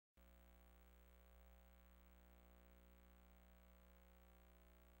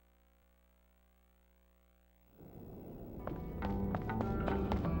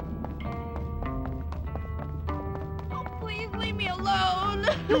alone!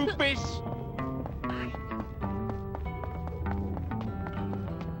 Doofus!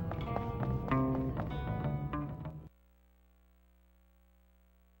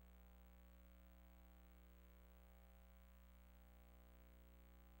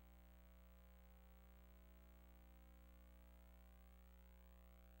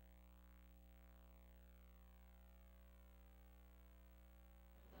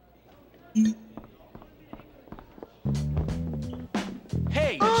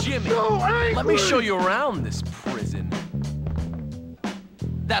 Hey, Jimmy, so angry! let me show you around this prison.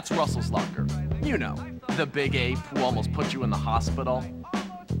 That's Russell's locker. You know, the big ape who almost put you in the hospital.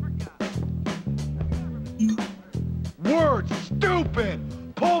 Word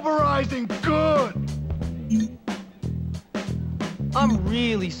stupid! Pulverizing good! I'm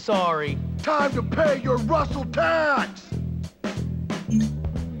really sorry. Time to pay your Russell tax!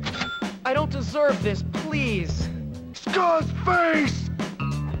 I don't deserve this, please. Scuzz face!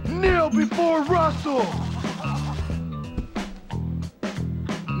 Kneel before Russell!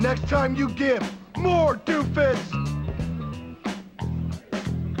 Next time you give, more doofus!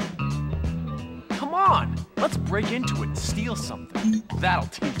 Come on, let's break into it and steal something. That'll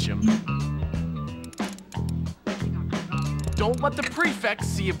teach him. Don't let the prefects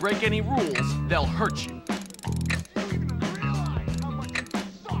see you break any rules. They'll hurt you.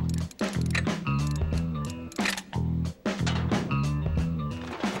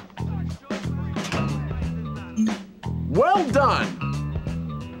 Well done!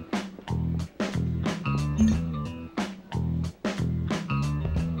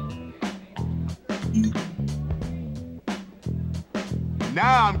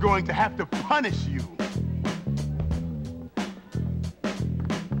 Now I'm going to have to punish you.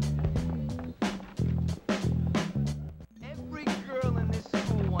 Every girl in this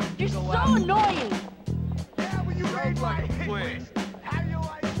school wants You're to go so out. annoying! Yeah, when you made my hit list. How do you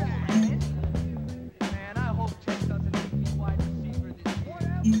like that? Man, I hope Chip doesn't make me wide receiver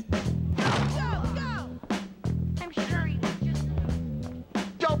this year. Go! I'm sure he was just...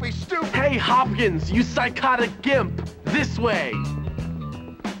 Don't be stupid! Hey, Hopkins, you psychotic gimp! This way!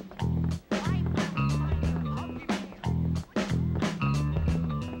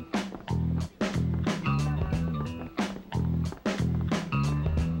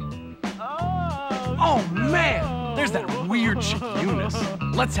 Oh, man! There's that weird chick Eunice.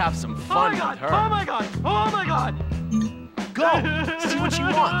 Let's have some fun with her. Oh my god! Oh my god! Go! See what she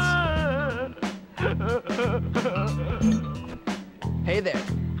wants. Hey there.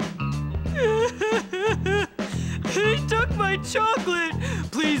 He took my chocolate!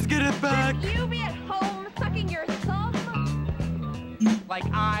 Please get it back! Should you be at home sucking your thumb? Like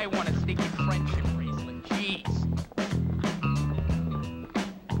I want a sticky friendship bracelet. Jeez.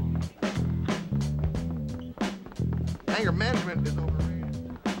 Anger management is overrated.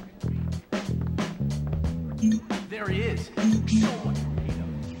 There he is.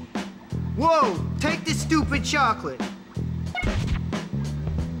 Whoa! Take the stupid chocolate!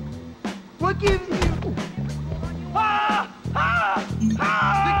 What gives you... Good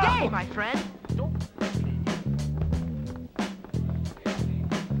day, my friend.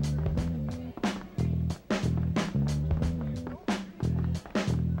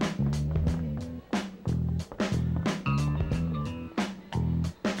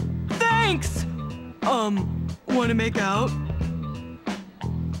 Thanks! Wanna make out?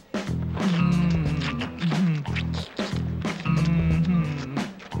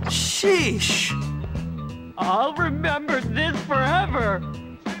 Sheesh! I'll remember this forever.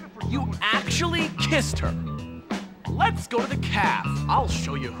 You actually kissed her. Let's go to the caf. I'll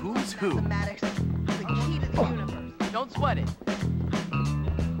show you who's who. Mathematics, the key to the universe. Don't sweat it.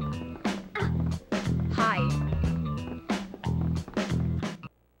 Hi.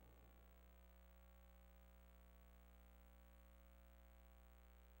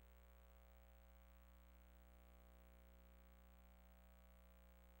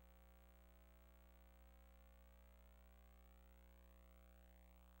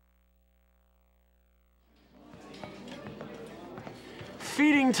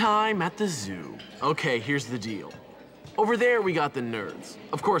 Feeding time at the zoo. Okay, here's the deal. Over there, we got the nerds.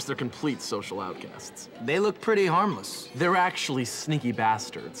 Of course, they're complete social outcasts. They look pretty harmless. They're actually sneaky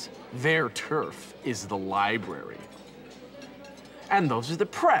bastards. Their turf is the library. And those are the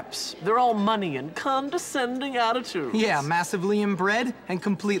preps. They're all money and condescending attitudes. Yeah, massively inbred and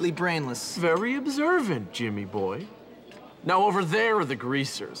completely brainless. Very observant, Jimmy boy. Now over there are the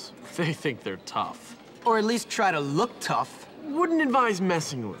greasers. They think they're tough. Or at least try to look tough. Wouldn't advise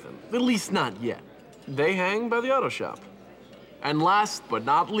messing with them, at least not yet. They hang by the auto shop. And last but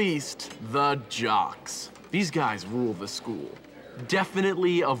not least, the jocks. These guys rule the school.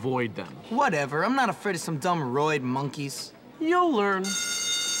 Definitely avoid them. Whatever, I'm not afraid of some dumb roid monkeys. You'll learn.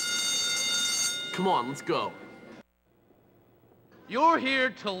 Come on, let's go. You're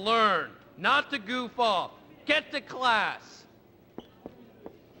here to learn, not to goof off. Get to class.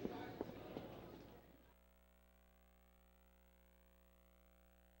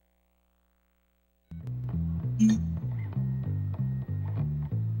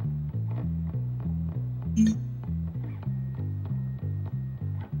 Mm-hmm.